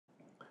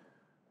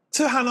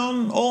To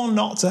Hanon or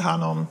not to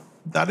Hanon?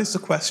 That is the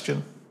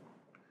question.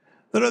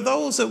 There are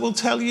those that will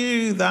tell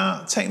you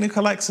that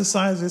technical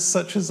exercises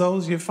such as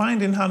those you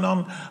find in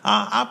Hanon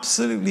are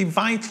absolutely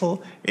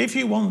vital if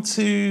you want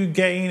to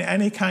gain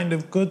any kind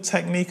of good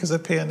technique as a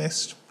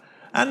pianist.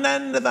 And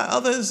then there are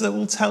others that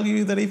will tell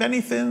you that if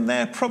anything,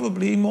 they're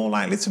probably more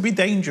likely to be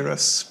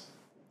dangerous.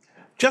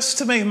 Just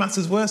to make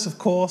matters worse, of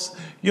course,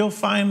 you'll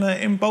find that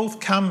in both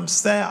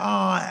camps there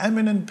are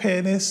eminent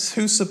pianists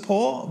who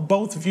support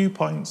both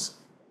viewpoints.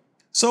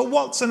 So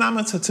what's an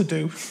amateur to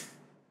do?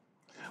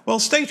 Well,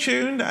 stay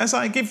tuned as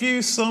I give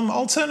you some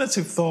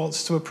alternative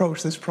thoughts to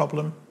approach this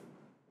problem.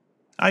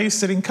 Are you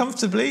sitting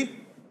comfortably?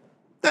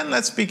 Then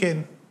let's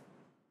begin.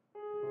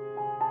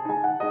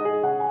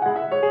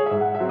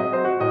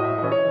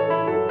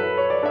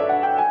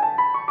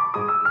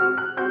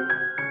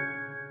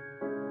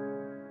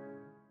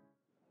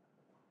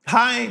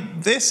 Hi,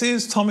 this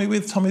is Tommy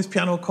with Tommy's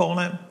Piano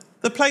Corner,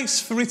 the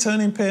place for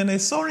returning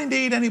pianists, or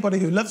indeed anybody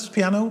who loves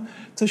piano,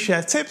 to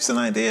share tips and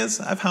ideas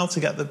of how to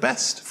get the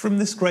best from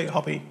this great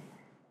hobby.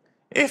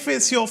 If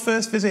it's your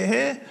first visit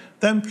here,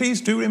 then please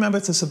do remember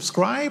to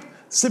subscribe.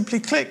 Simply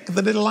click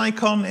the little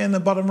icon in the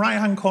bottom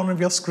right-hand corner of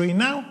your screen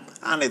now,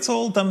 and it's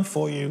all done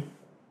for you.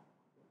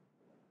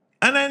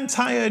 An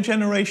entire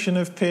generation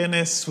of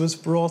pianists was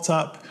brought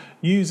up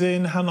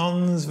using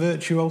Hanon's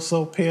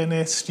virtuoso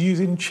pianist,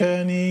 using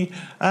Czerny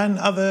and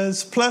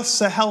others,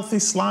 plus a healthy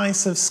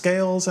slice of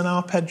scales and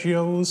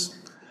arpeggios.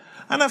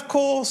 And of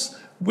course,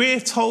 we're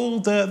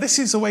told that this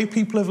is the way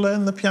people have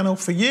learned the piano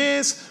for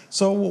years,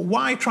 so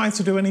why try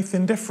to do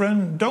anything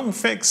different? Don't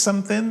fix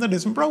something that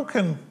isn't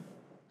broken.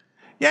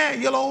 Yeah,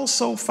 you'll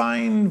also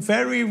find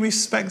very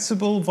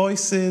respectable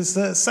voices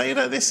that say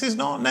that this is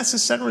not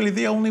necessarily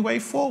the only way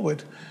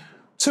forward.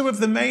 Two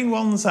of the main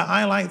ones that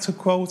I like to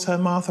quote are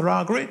Martha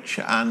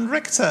Argerich and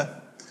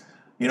Richter.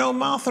 You know,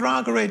 Martha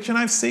Argerich, and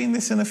I've seen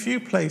this in a few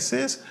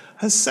places,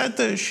 has said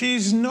that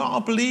she's not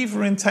a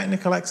believer in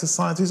technical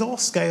exercises or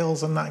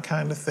scales and that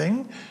kind of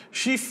thing.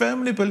 She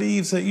firmly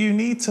believes that you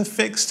need to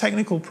fix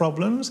technical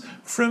problems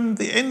from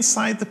the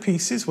inside the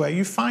pieces where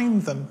you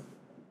find them.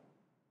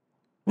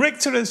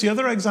 Richter, as the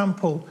other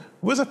example,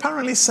 was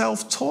apparently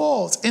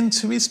self-taught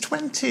into his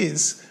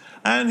 20s.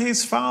 And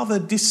his father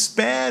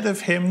despaired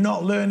of him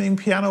not learning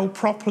piano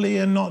properly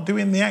and not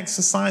doing the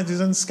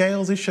exercises and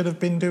scales he should have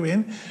been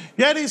doing.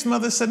 Yet his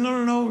mother said,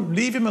 no,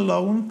 leave him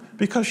alone,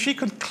 because she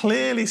could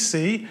clearly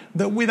see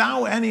that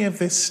without any of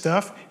this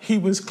stuff, he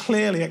was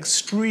clearly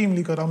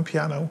extremely good on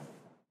piano.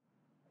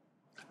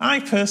 I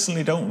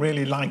personally don't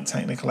really like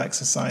technical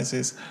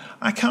exercises.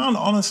 I can't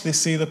honestly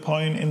see the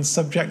point in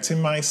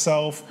subjecting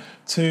myself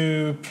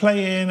to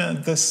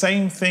playing the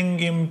same thing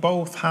in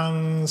both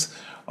hands,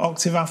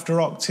 octave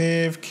after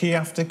octave, key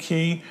after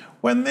key,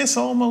 when this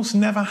almost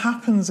never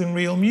happens in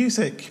real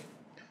music.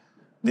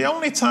 The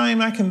only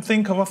time I can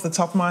think of off the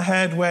top of my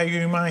head where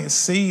you might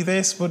see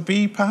this would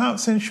be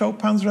perhaps in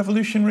Chopin's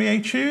Revolutionary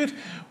Etude,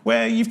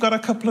 where you've got a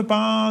couple of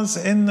bars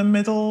in the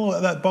middle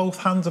that both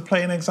hands are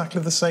playing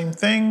exactly the same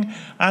thing,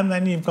 and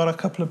then you've got a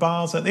couple of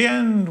bars at the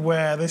end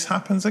where this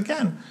happens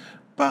again.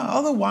 But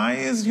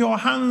otherwise, your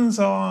hands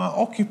are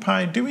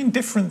occupied doing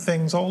different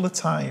things all the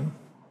time.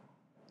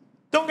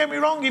 Don't get me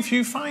wrong, if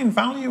you find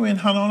value in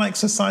Hanon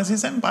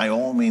exercises, then by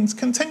all means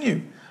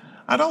continue.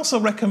 I'd also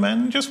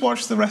recommend just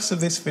watch the rest of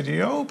this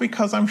video,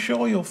 because I'm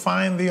sure you'll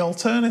find the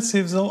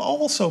alternatives will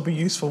also be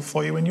useful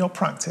for you in your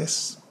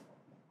practice.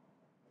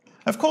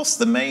 Of course,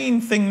 the main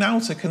thing now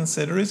to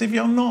consider is if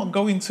you're not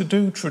going to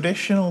do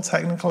traditional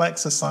technical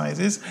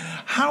exercises,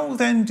 how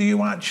then do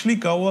you actually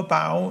go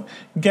about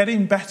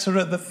getting better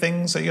at the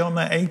things that you're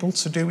not able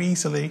to do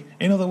easily?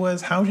 In other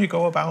words, how do you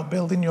go about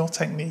building your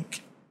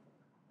technique?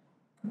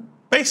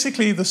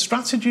 Basically, the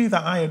strategy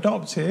that I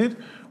adopted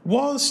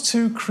was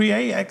to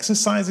create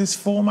exercises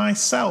for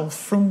myself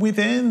from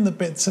within the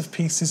bits of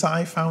pieces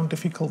I found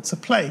difficult to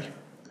play.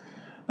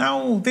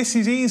 Now, this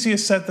is easier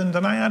said than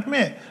done, I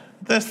admit.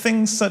 There are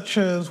things such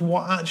as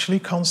what actually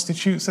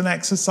constitutes an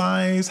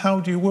exercise, how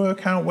do you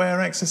work out where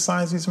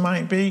exercises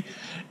might be,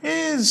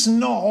 is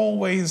not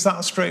always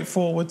that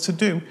straightforward to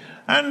do.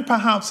 And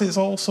perhaps it's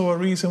also a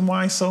reason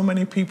why so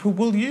many people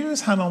will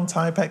use Hanon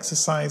type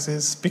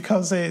exercises,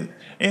 because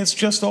it's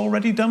just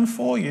already done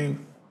for you.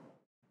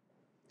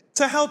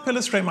 To help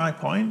illustrate my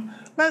point,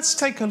 let's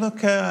take a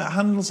look at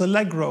Handel's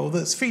Allegro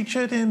that's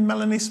featured in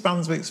Melanie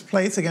Spanswick's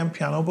Play It Again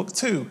Piano Book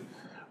 2.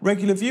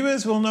 Regular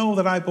viewers will know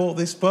that I bought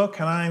this book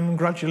and I'm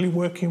gradually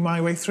working my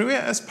way through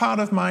it as part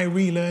of my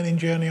relearning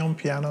journey on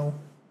piano.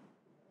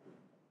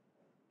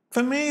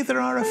 For me, there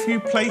are a few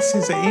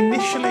places that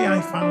initially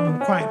I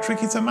found quite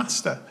tricky to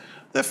master.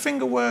 The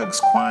fingerwork's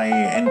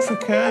quite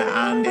intricate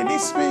and it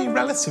needs to be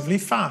relatively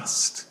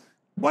fast.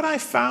 What I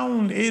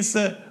found is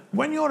that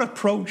when you're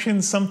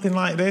approaching something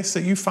like this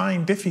that you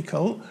find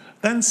difficult,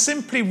 then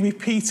simply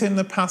repeating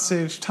the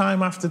passage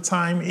time after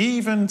time,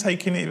 even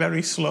taking it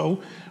very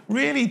slow,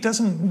 really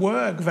doesn't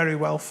work very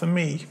well for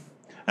me.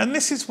 And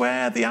this is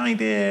where the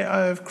idea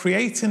of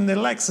creating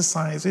little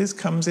exercises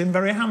comes in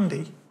very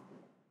handy.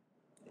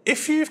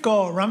 If you've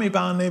got Rami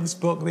Barniv's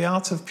book, The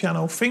Art of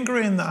Piano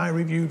Fingering, that I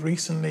reviewed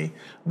recently,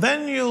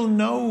 then you'll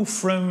know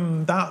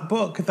from that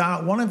book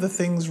that one of the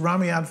things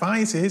Rami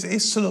advises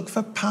is to look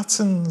for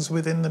patterns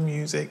within the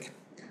music.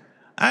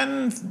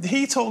 And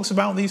he talks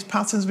about these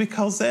patterns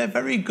because they're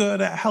very good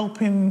at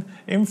helping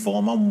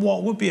inform on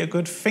what would be a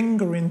good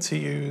fingering to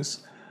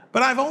use.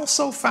 But I've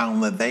also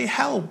found that they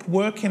help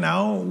working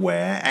out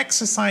where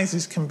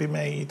exercises can be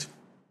made.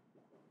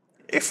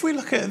 If we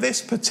look at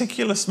this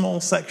particular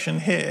small section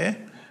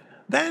here,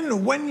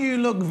 then when you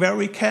look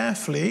very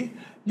carefully,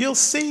 you'll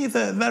see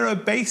that there are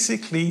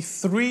basically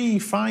 3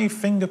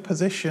 5-finger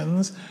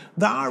positions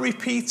that are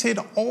repeated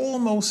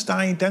almost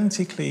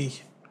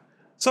identically.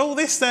 So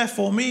this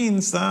therefore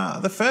means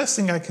that the first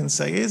thing I can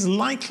say is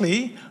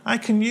likely I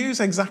can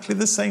use exactly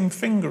the same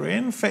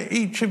fingering for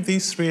each of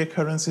these 3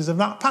 occurrences of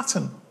that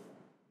pattern.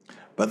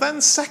 But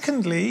then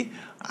secondly,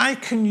 I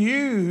can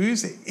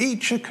use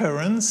each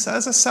occurrence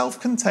as a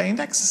self-contained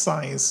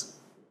exercise.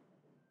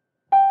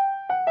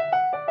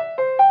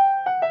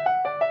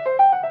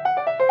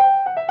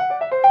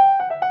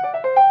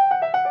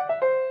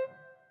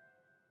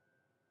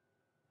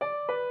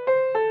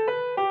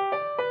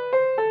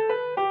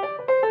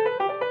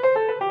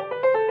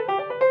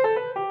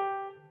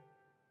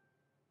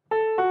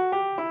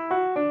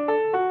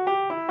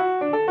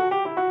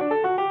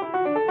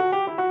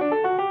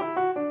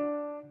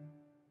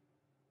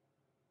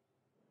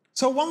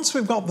 So once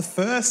we've got the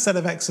first set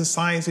of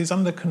exercises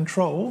under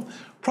control,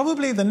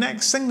 probably the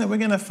next thing that we're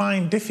going to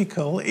find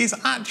difficult is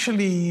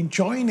actually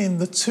joining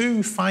the 2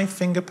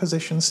 5-finger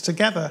positions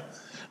together.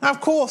 Now,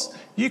 of course,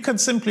 you could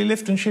simply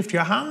lift and shift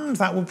your hand.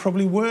 That would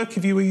probably work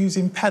if you were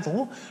using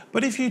pedal.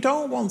 But if you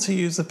don't want to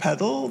use the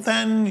pedal,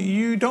 then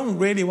you don't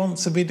really want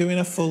to be doing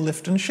a full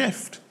lift and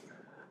shift.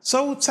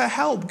 So to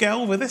help get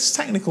over this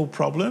technical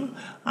problem,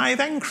 I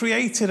then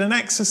created an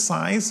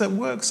exercise that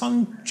works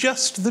on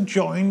just the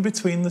join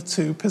between the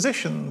 2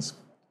 positions.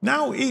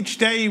 Now, each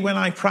day when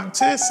I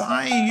practice,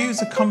 I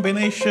use a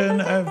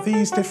combination of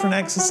these different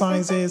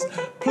exercises,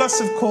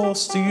 plus of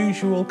course the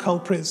usual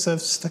culprits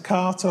of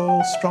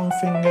staccato, strong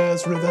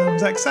fingers,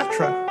 rhythms,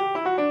 etc.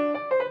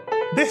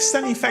 This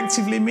then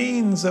effectively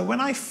means that when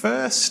I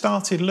first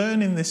started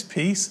learning this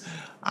piece,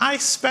 I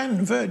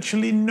spent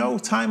virtually no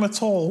time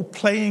at all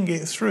playing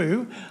it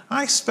through.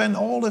 I spent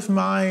all of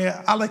my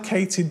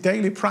allocated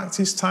daily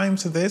practice time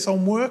to this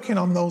on working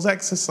on those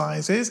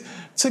exercises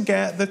to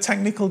get the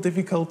technical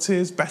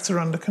difficulties better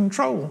under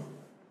control.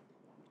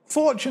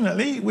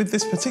 Fortunately, with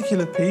this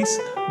particular piece,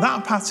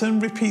 that pattern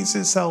repeats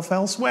itself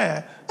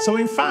elsewhere. So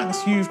in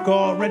fact, you've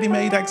got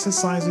ready-made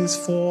exercises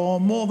for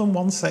more than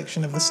one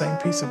section of the same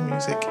piece of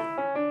music.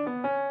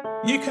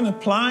 You can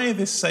apply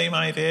this same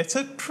idea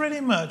to pretty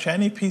much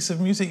any piece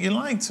of music you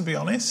like, to be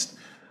honest.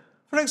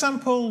 For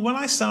example, when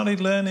I started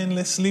learning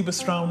this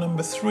Liebestraum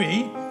number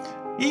 3,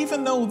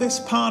 even though this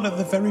part at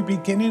the very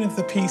beginning of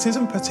the piece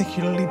isn't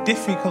particularly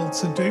difficult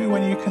to do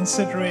when you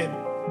consider it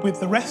with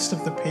the rest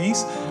of the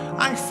piece,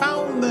 I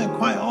found that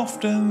quite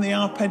often the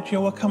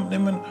arpeggio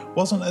accompaniment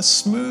wasn't as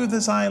smooth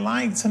as I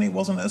liked and it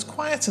wasn't as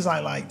quiet as I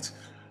liked.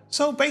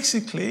 So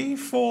basically,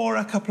 for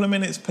a couple of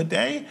minutes per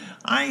day,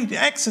 I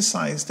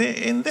exercised it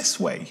in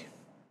this way.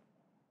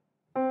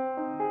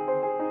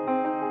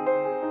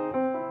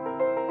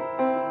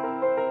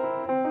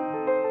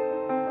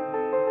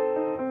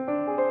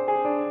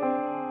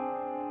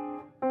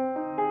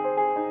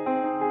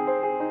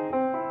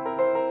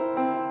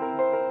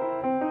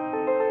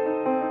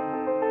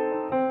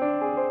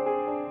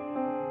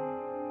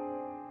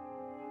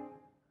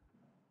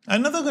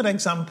 Another good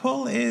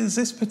example is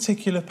this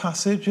particular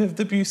passage of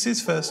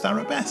Debussy's first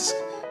arabesque.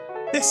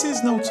 This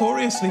is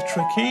notoriously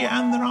tricky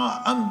and there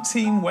are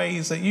umpteen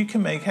ways that you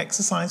can make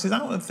exercises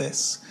out of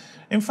this.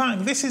 In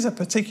fact, this is a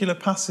particular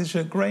passage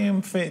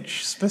that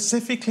Fitch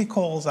specifically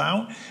calls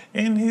out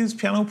in his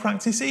piano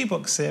practice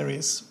eBook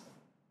series.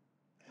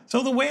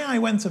 So the way I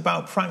went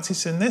about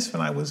practicing this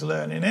when I was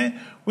learning it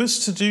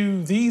was to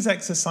do these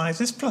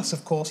exercises plus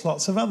of course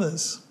lots of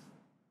others.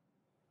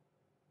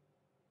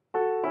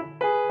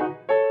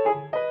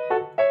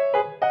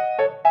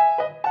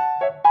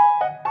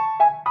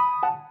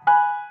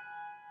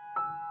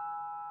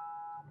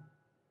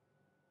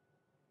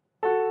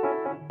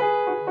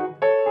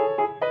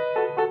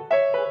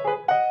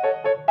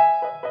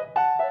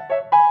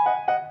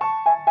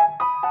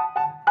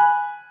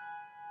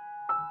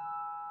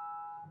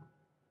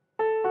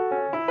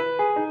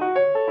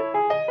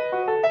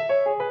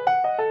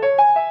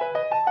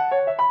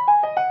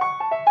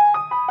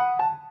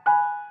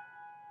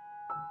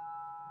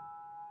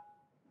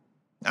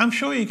 I'm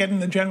sure you're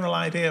getting the general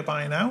idea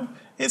by now.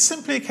 It's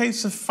simply a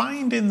case of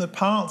finding the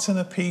parts in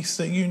a piece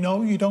that you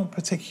know you don't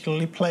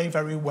particularly play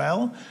very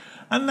well,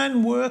 and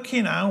then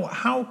working out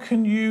how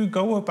can you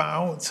go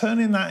about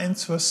turning that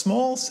into a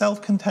small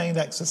self-contained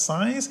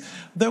exercise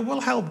that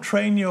will help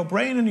train your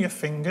brain and your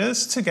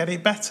fingers to get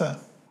it better.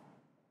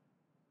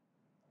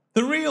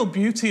 The real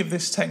beauty of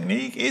this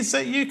technique is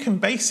that you can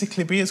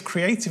basically be as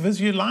creative as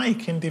you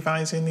like in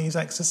devising these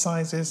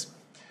exercises.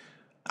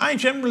 I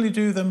generally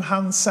do them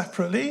hands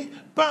separately,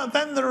 but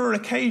then there are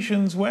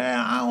occasions where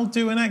I'll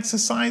do an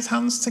exercise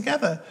hands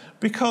together,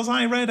 because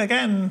I read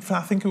again,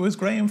 I think it was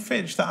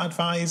Fitch, that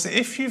advised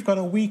if you've got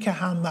a weaker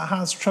hand that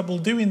has trouble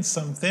doing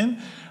something,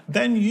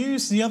 then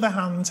use the other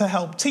hand to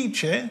help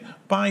teach it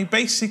by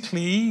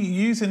basically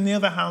using the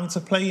other hand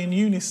to play in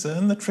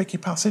unison the tricky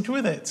passage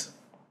with it.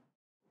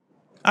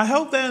 I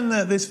hope then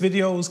that this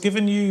video has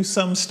given you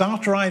some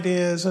starter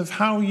ideas of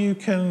how you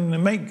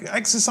can make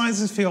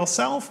exercises for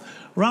yourself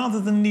rather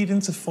than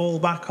needing to fall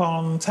back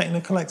on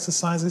technical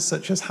exercises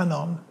such as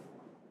Hanon.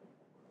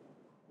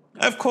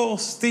 Of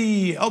course,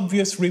 the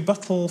obvious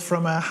rebuttal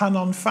from a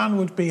Hanon fan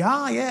would be,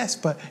 yes,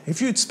 but if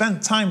you'd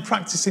spent time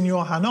practicing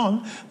your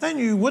Hanon, then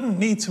you wouldn't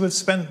need to have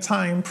spent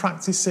time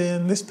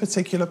practicing this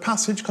particular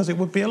passage because it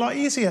would be a lot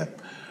easier.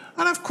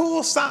 And of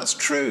course that's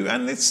true,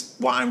 and it's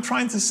what I'm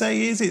trying to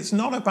say is it's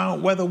not about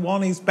whether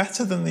one is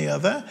better than the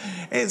other,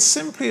 it's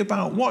simply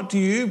about what do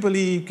you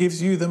believe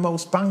gives you the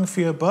most bang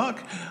for your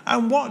buck,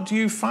 and what do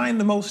you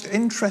find the most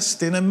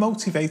interesting and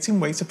motivating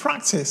way to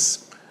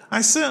practice.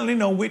 I certainly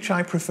know which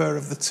I prefer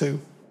of the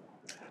two.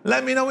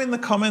 Let me know in the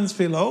comments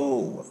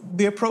below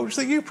the approach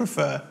that you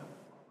prefer.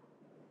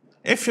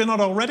 If you're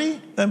not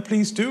already, then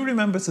please do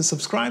remember to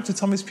subscribe to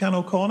Tommy's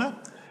Piano Corner.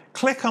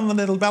 Click on the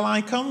little bell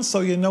icon so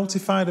you're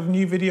notified of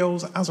new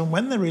videos as and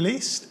when they're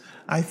released.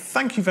 I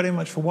thank you very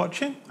much for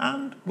watching,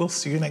 and we'll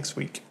see you next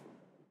week.